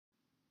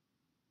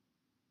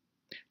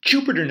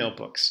Jupyter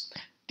Notebooks.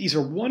 These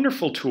are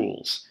wonderful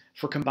tools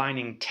for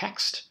combining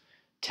text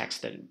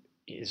that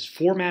is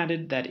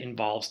formatted, that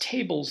involves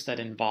tables, that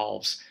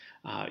involves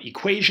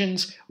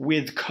equations,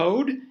 with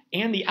code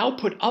and the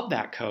output of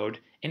that code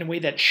in a way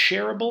that's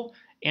shareable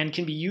and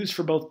can be used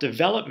for both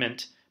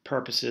development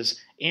purposes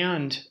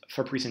and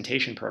for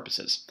presentation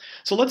purposes.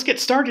 So let's get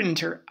started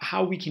into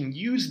how we can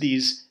use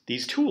these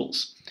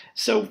tools.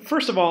 So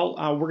first of all,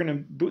 we're going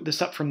to boot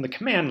this up from the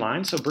command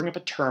line. So bring up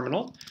a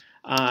terminal.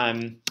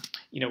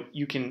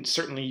 You can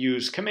certainly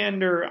use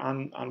Commander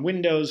on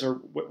Windows or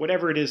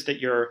whatever it is that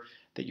you're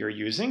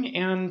using,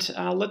 and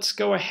let's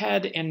go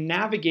ahead and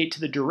navigate to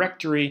the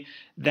directory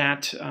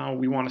that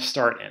we want to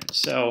start in.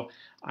 So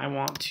I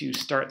want to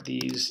start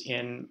these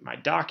in my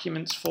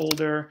Documents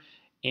folder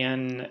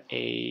in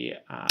a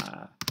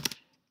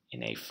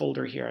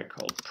folder here I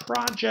called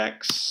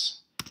Projects.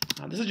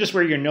 This is just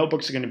where your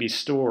notebooks are going to be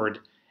stored,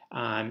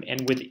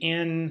 and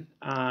within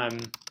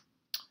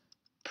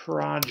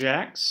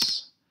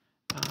Projects,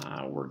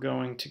 we're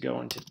going to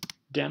go into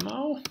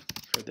Demo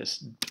for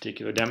this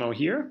particular demo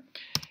here.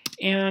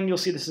 And you'll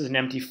see this is an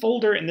empty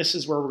folder, and this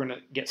is where we're going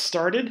to get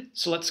started.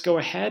 So let's go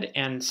ahead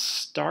and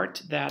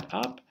start that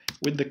up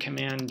with the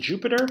command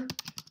Jupyter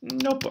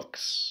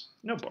Notebooks,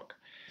 notebook,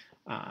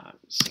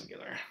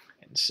 singular.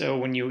 And so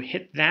when you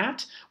hit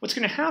that, what's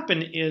going to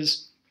happen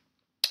is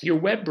your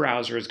web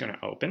browser is going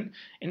to open,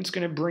 and it's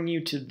going to bring you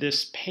to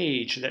this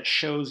page that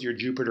shows your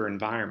Jupyter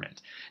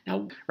environment.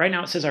 Now, right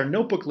now it says our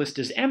notebook list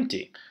is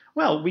empty.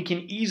 Well, we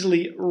can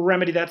easily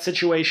remedy that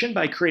situation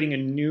by creating a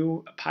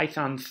new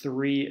Python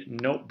 3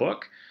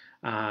 notebook.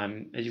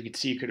 As you can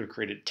see, you could have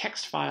created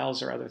text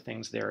files or other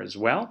things there as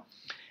well.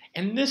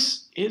 And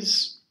this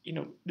is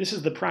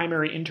the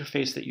primary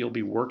interface that you'll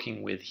be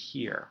working with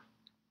here.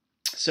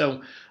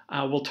 So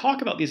we'll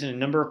talk about these in a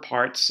number of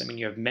parts. I mean,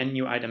 you have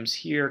menu items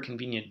here,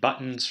 convenient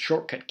buttons,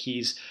 shortcut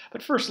keys.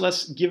 But first,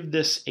 let's give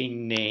this a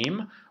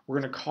name.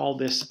 We're going to call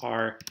this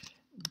our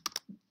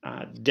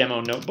demo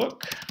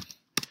notebook.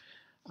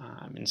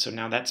 And so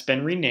now that's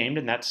been renamed,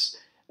 and that's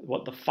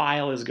what the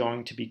file is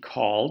going to be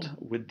called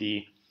with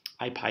the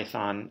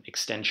IPython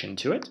extension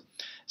to it.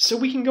 So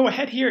we can go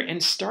ahead here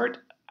and start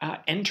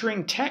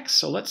entering text.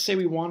 So let's say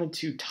we wanted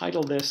to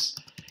title this,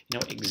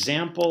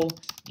 example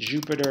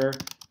Jupyter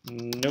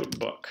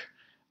Notebook.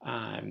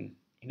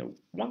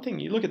 One thing,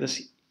 you look at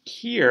this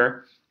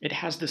here, it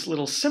has this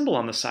little symbol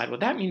on the side. What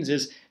that means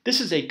is this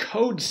is a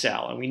code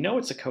cell, and we know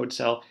it's a code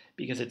cell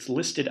because it's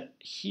listed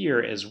here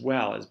as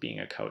well as being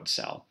a code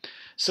cell.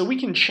 So we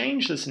can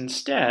change this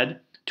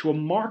instead to a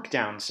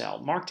markdown cell.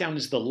 Markdown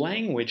is the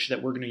language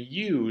that we're going to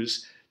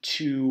use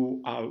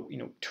to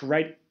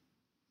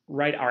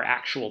write our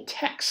actual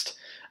text,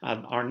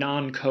 our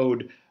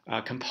non-code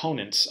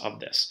components of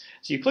this.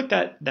 So you click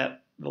that,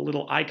 the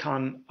little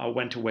icon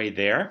went away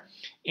there,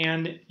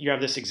 and you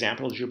have this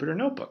example of Jupyter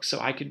Notebook. So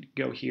I could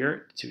go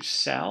here to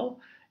Cell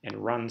and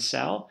Run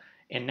Cell,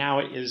 and now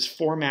it is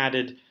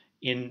formatted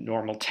in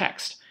normal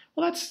text.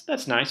 Well,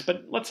 that's nice,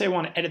 but let's say I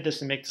want to edit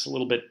this and make this a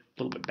little bit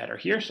better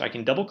here. So I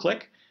can double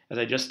click, as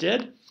I just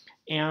did,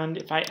 and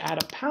if I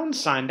add a pound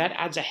sign, that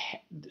adds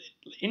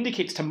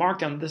indicates to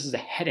Markdown that this is a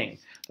heading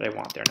that I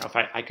want there. Now, if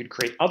I could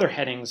create other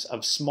headings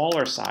of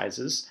smaller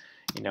sizes,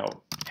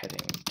 heading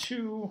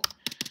 2,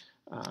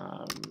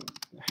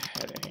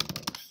 heading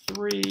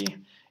 3,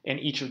 and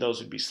each of those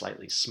would be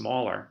slightly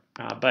smaller.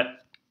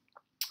 But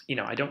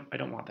I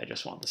don't want that. I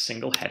just want the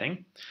single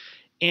heading,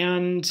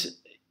 and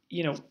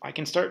I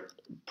can start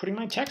putting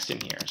my text in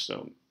here.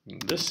 So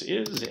this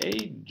is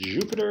a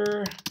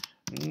Jupyter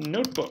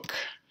Notebook.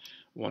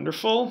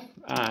 Wonderful.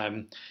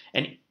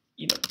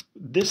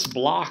 This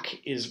block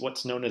is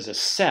what's known as a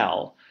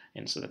cell,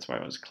 and so that's why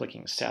I was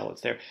clicking cell.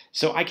 It's there.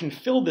 So I can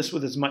fill this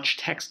with as much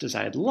text as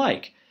I'd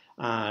like.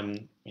 I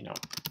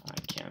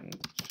can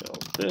fill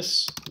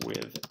this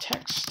with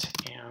text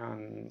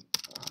and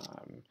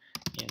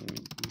in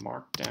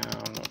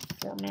Markdown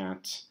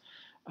format,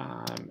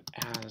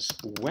 as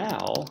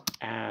well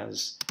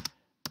as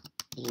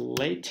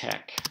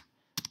LaTeX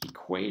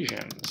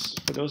equations.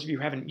 For those of you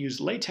who haven't used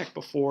LaTeX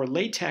before,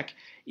 LaTeX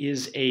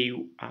is a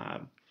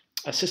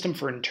system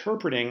for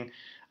interpreting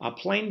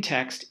plain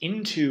text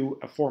into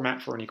a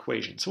format for an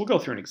equation. So we'll go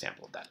through an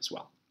example of that as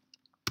well.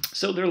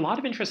 So there are a lot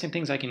of interesting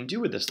things I can do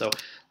with this, though.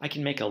 I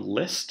can make a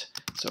list.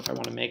 So if I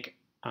want to make,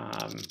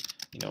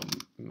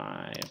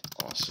 my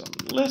awesome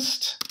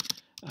list,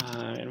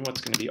 and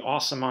what's going to be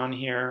awesome on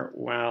here?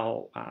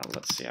 Well,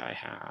 let's see, I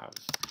have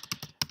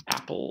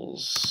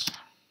apples,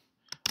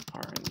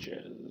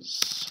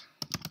 oranges,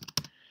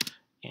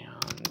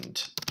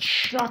 and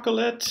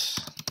chocolate.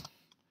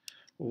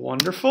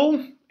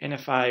 Wonderful. And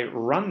if I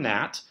run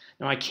that,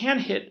 now I can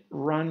hit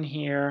run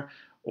here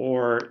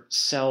or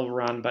cell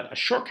run, but a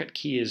shortcut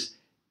key is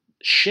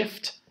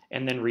shift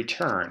and then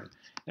return.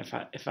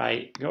 If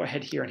I go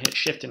ahead here and hit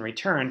shift and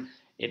return,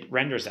 it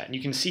renders that. And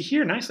you can see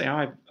here nicely how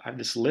I have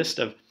this list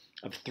of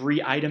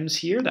 3 items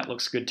here. That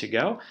looks good to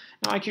go.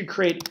 Now I could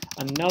create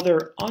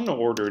another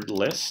unordered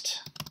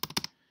list,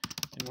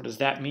 And what does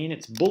that mean?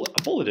 It's a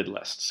bulleted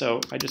list.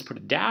 So if I just put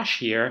a dash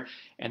here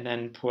and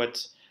then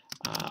put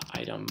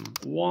item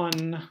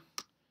 1,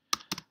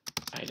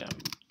 item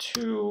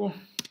 2,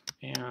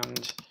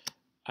 and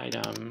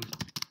item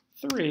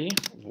 3,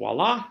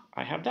 voila,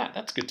 I have that.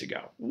 That's good to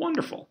go.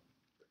 Wonderful.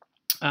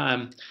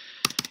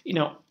 You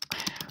know,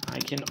 I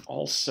can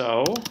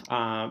also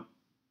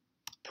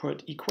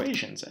put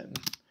equations in.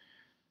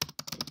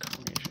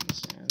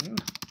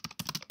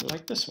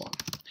 Like this one.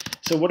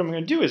 So what I'm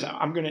going to do is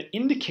I'm going to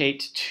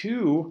indicate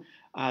to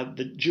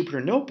the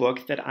Jupyter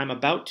Notebook that I'm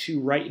about to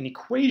write an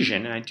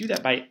equation, and I do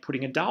that by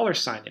putting a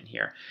 $sign in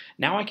here.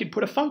 Now I could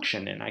put a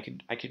function in. I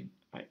could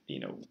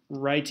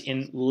write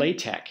in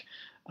LaTeX.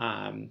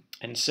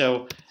 And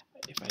so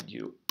if I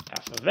do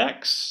f of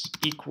x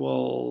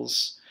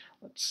equals,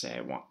 let's say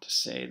I want to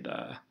say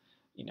the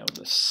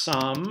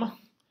sum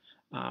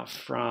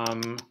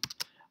from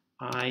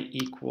I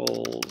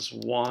equals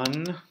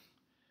 1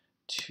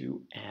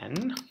 to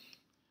n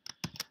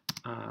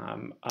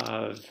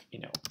of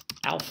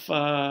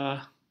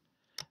alpha,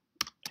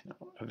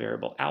 a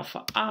variable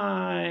alpha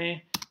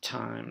I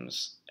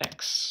times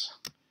x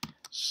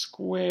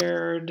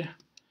squared,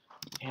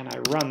 and I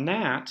run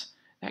that.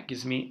 That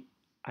gives me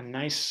a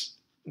nice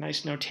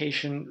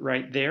notation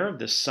right there,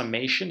 the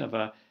summation of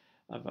a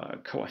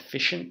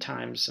coefficient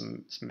times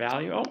some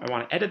value. Oh, I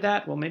want to edit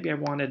that. Well, maybe I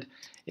wanted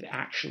it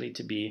actually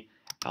to be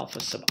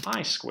alpha sub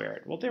I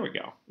squared. Well, there we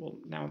go. Well,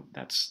 now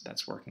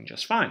that's working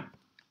just fine.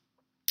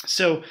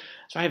 So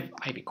I have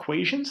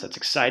equations. That's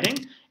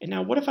exciting. And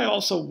now, what if I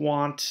also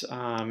want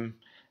a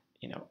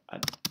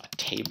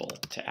table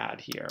to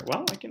add here?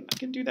 Well, I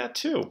can do that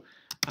too.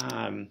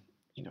 I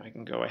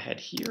can go ahead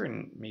here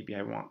and maybe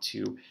I can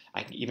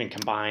even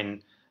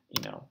combine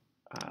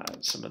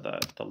some of the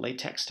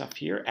LaTeX stuff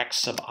here, x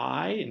sub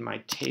I in my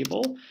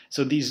table.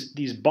 So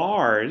these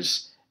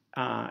bars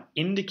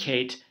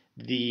indicate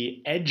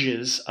the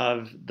edges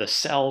of the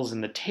cells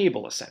in the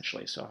table,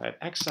 essentially. So if I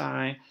have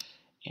xi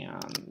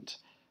and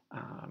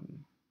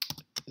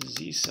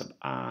z sub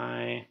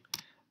I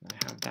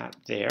have that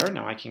there.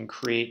 Now I can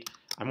create,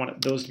 I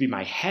want those to be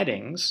my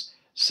headings.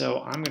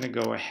 So I'm going to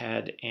go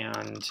ahead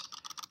and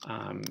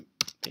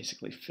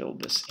basically fill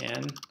this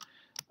in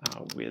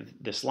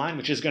with this line,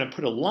 which is going to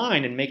put a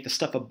line and make the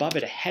stuff above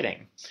it a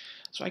heading.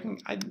 So I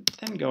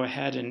then go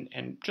ahead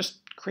and just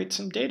create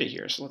some data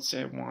here. So let's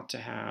say I want to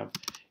have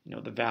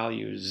the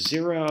value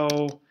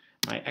 0,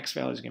 my x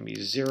value is going to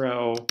be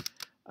 0,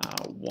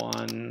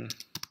 1,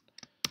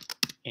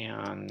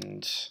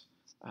 and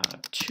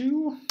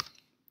 2.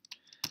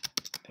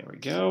 There we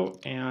go.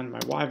 And my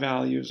y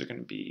values are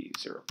going to be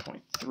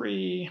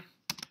 0.3.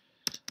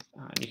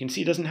 You can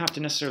see it doesn't have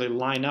to necessarily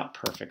line up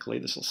perfectly.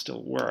 This will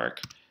still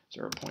work.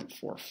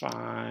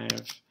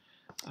 0.45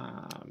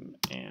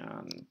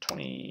 and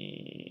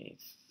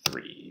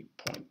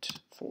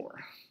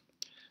 23.4.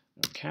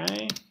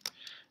 Okay.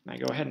 And I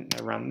go ahead and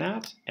I run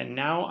that, and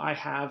now I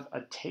have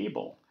a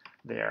table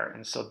there,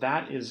 and so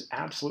that is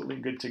absolutely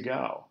good to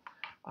go.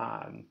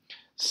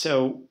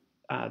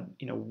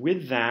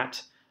 With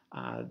that,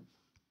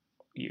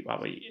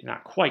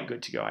 not quite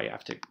good to go. I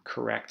have to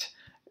correct.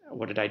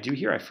 What did I do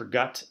here? I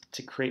forgot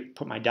to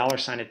put my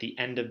 $sign at the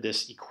end of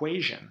this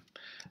equation.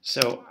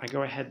 So I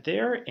go ahead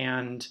there,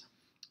 and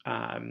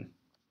I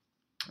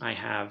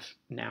have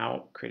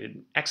now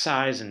created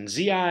xi's and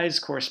zi's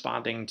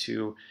corresponding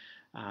to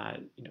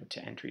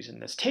to entries in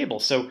this table.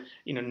 So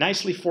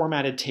nicely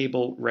formatted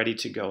table ready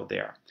to go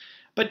there.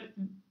 But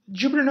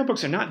Jupyter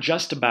Notebooks are not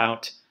just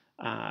about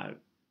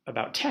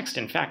text.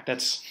 In fact,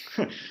 that's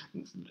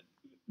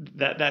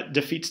that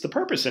defeats the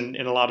purpose in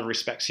a lot of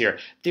respects here.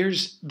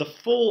 There's the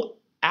full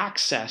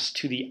access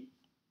to the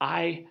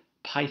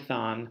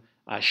IPython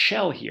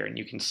shell here, and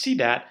you can see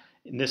that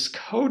in this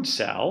code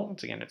cell.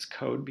 Once again, it's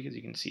code because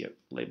you can see it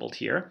labeled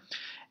here.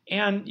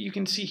 And you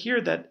can see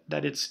here that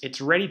it's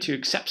ready to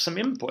accept some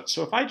input.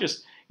 So if I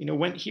just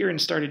went here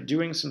and started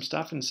doing some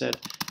stuff and said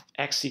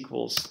x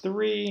equals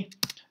 3,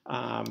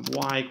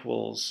 y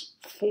equals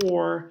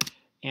 4,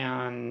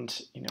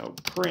 and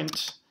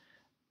print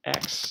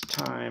x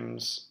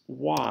times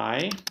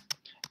y,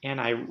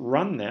 and I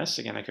run this,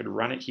 again I could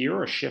run it here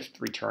or shift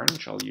return,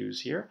 which I'll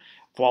use here.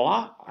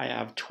 Voila, I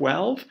have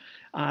 12,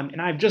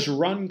 and I've just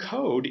run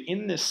code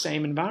in this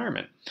same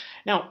environment.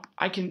 Now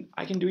I can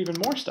do even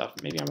more stuff.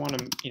 Maybe I want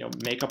to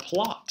make a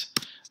plot.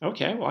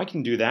 Okay, well I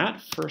can do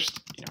that. First,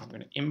 I'm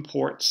going to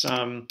import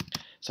some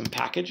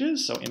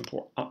packages. So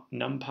import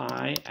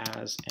NumPy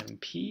as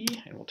MP,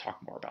 and we'll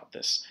talk more about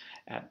this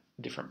at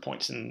different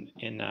points in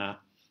the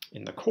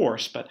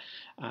course. But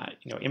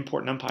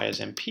import NumPy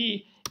as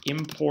MP,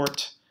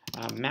 import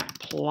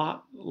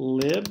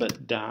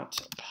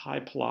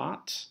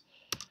matplotlib.pyplot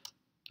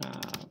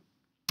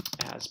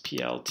as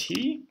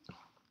PLT.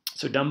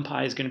 So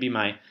NumPy is going to be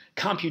my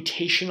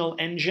computational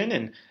engine,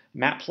 and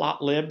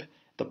matplotlib,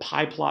 the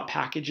pyplot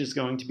package, is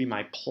going to be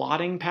my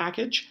plotting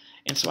package.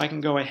 And so I can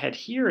go ahead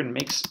here and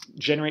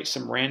generate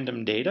some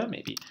random data.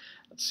 Maybe,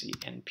 let's see,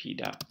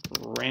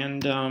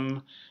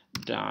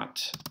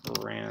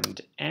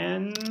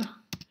 np.random.randn.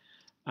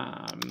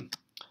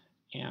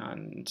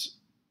 and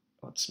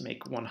let's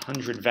make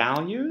 100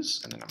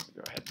 values, and then I'm going to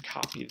go ahead and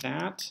copy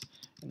that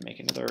and make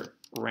another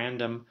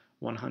random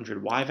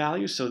 100 y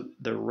values. So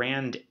the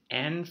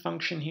rand_n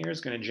function here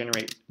is going to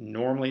generate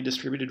normally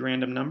distributed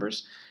random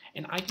numbers,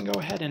 and I can go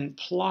ahead and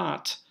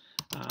plot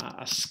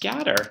a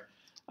scatter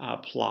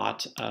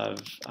plot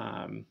of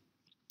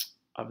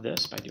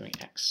this by doing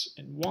x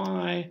and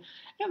y,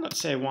 and let's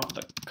say I want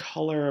the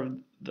color of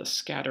the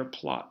scatter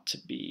plot to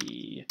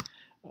be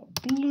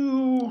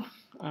blue.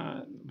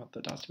 I want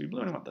the dots to be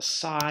blue, and I want the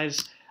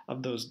size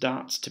of those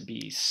dots to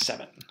be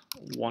 7.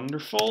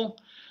 Wonderful.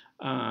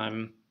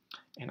 And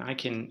I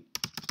can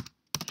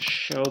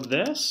show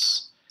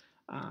this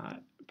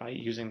by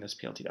using this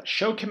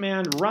plt.show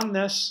command, run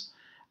this,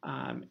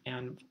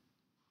 and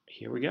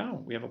here we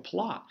go. We have a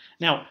plot.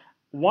 Now,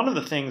 one of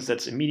the things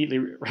that's immediately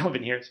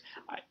relevant here is,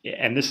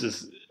 and this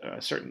is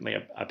certainly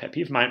a pet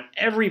peeve of mine,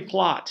 every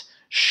plot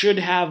should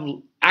have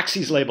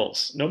axes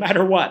labels, no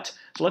matter what.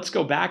 So let's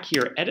go back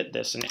here, edit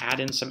this, and add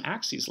in some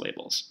axes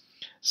labels.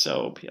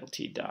 So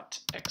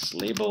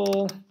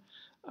plt.xlabel,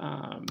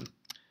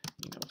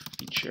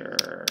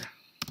 feature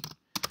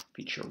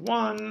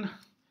 1,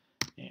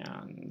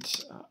 and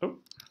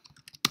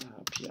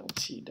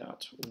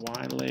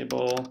plt.ylabel.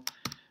 We'll go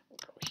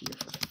here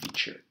for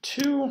feature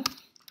 2.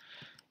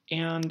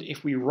 And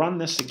if we run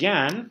this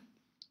again,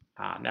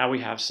 now we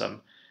have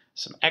some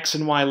x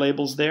and y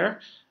labels there,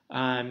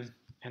 and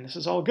this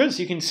is all good.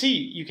 So you can see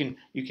you can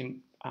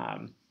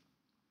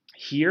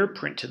here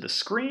print to the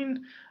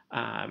screen,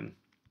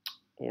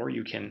 or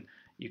you can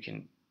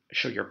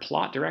show your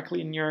plot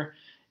directly in your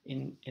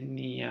in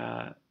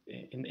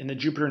the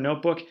Jupyter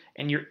Notebook,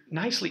 and you're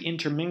nicely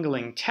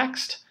intermingling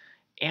text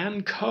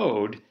and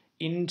code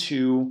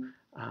into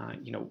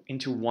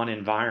into one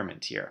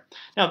environment here.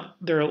 Now,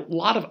 there are a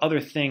lot of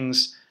other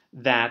things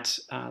that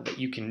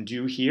you can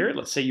do here.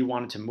 Let's say you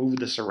wanted to move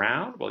this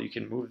around. Well, you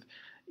can move,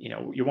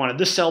 you wanted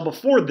this cell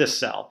before this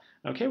cell.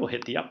 Okay, we'll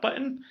hit the up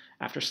button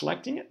after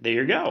selecting it. There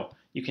you go.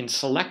 You can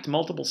select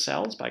multiple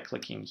cells by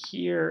clicking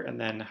here and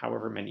then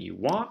however many you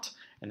want,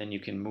 and then you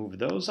can move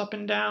those up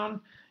and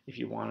down if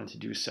you wanted to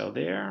do so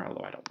there,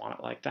 although I don't want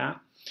it like that.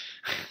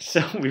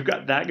 So we've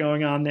got that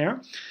going on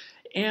there.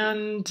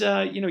 And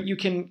you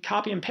can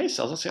copy and paste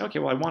cells. Let's say, okay,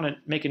 well, I want to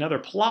make another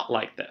plot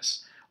like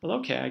this. Well,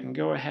 okay, I can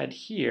go ahead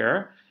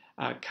here,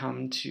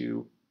 come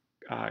to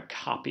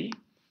copy,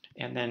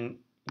 and then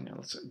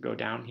let's go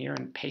down here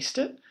and paste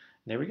it.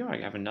 There we go. I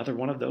have another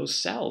one of those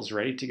cells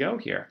ready to go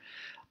here.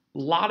 A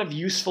lot of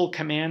useful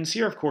commands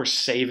here. Of course,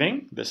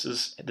 saving. This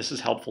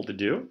is helpful to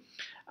do.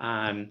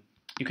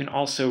 You can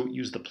also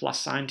use the plus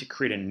sign to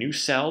create a new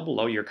cell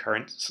below your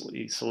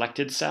currently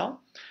selected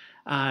cell.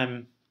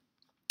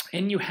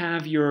 And you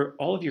have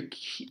all of your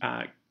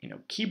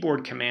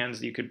keyboard commands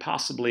that you could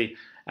possibly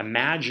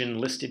imagine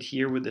listed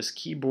here with this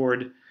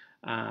keyboard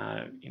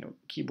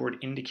keyboard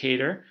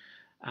indicator,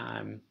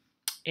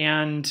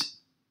 and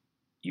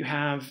you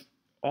have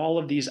all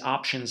of these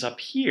options up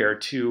here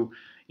to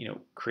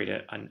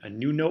create a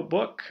new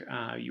notebook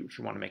if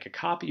you want to make a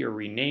copy or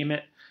rename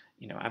it.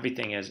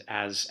 Everything is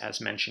as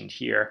mentioned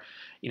here.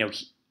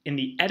 In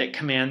the edit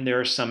command, there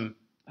are some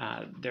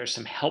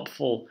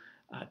helpful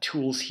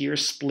tools here,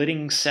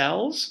 splitting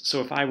cells.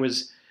 So if I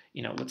was,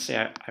 let's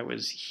say I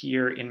was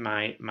here in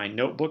my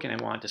notebook and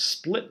I wanted to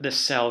split this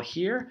cell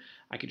here,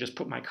 I could just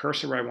put my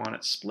cursor where I want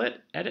it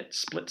split, edit,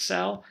 split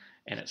cell,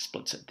 and it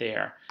splits it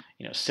there.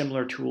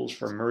 Similar tools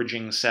for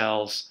merging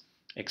cells,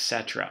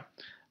 etc.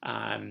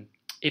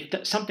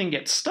 If something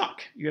gets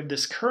stuck, you have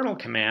this kernel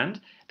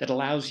command that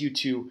allows you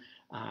to,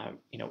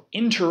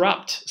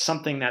 interrupt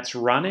something that's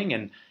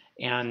running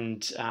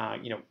and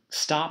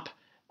stop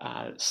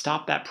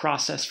that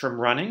process from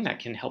running. That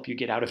can help you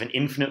get out of an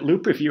infinite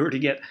loop if you were to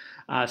get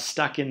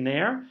stuck in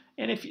there.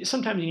 And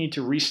sometimes you need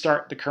to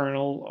restart the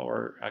kernel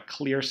or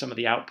clear some of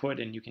the output,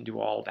 and you can do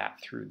all that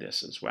through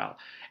this as well.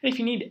 And if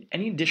you need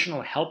any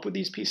additional help with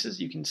these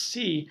pieces, you can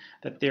see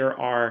that there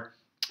are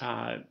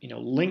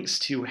links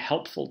to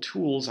helpful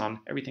tools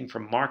on everything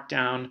from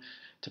Markdown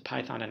to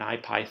Python and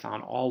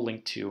IPython, all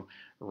linked to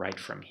right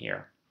from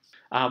here.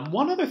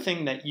 One other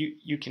thing that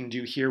you can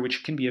do here,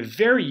 which can be a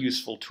very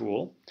useful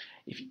tool,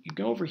 if you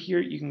go over here,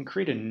 you can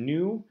create a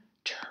new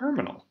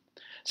terminal.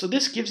 So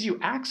this gives you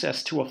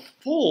access to a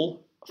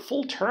full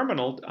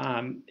terminal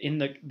in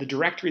the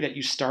directory that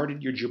you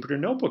started your Jupyter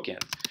Notebook in.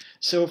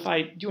 So if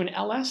I do an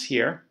ls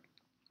here,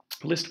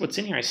 list what's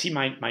in here, I see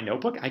my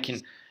notebook. I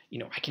can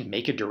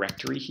make a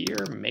directory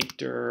here, make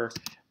dir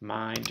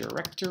my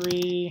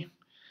directory,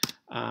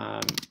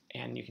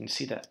 and you can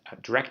see that a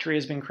directory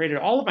has been created.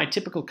 All of my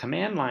typical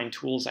command line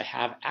tools I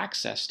have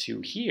access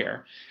to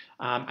here.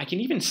 I can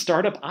even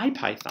start up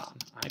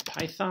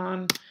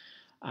IPython,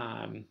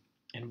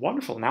 and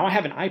wonderful. Now I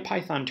have an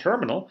IPython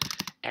terminal.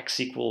 X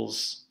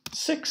equals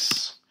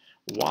 6,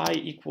 Y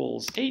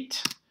equals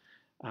 8.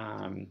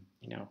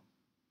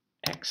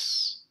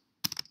 X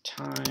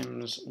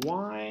times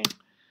Y is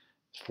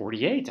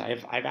 48. I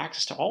have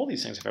access to all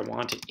these things. If I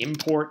want to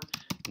import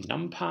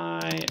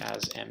NumPy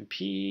as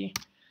MP,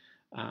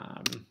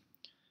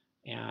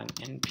 and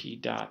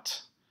np.array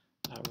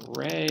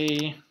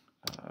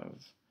of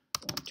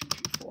 1, 2,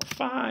 3, 4,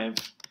 5.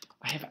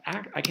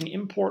 I can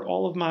import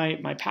all of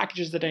my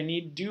packages that I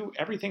need, do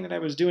everything that I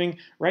was doing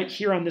right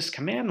here on this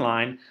command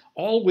line,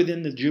 all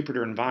within the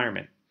Jupyter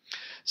environment.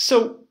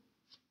 So,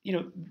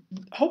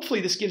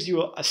 hopefully this gives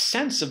you a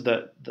sense of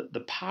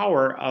the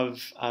power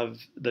of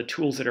the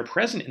tools that are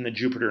present in the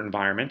Jupyter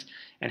environment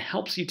and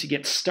helps you to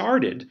get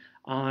started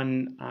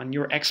on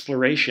your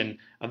exploration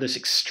of this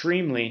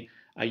extremely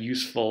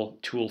useful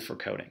tool for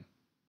coding.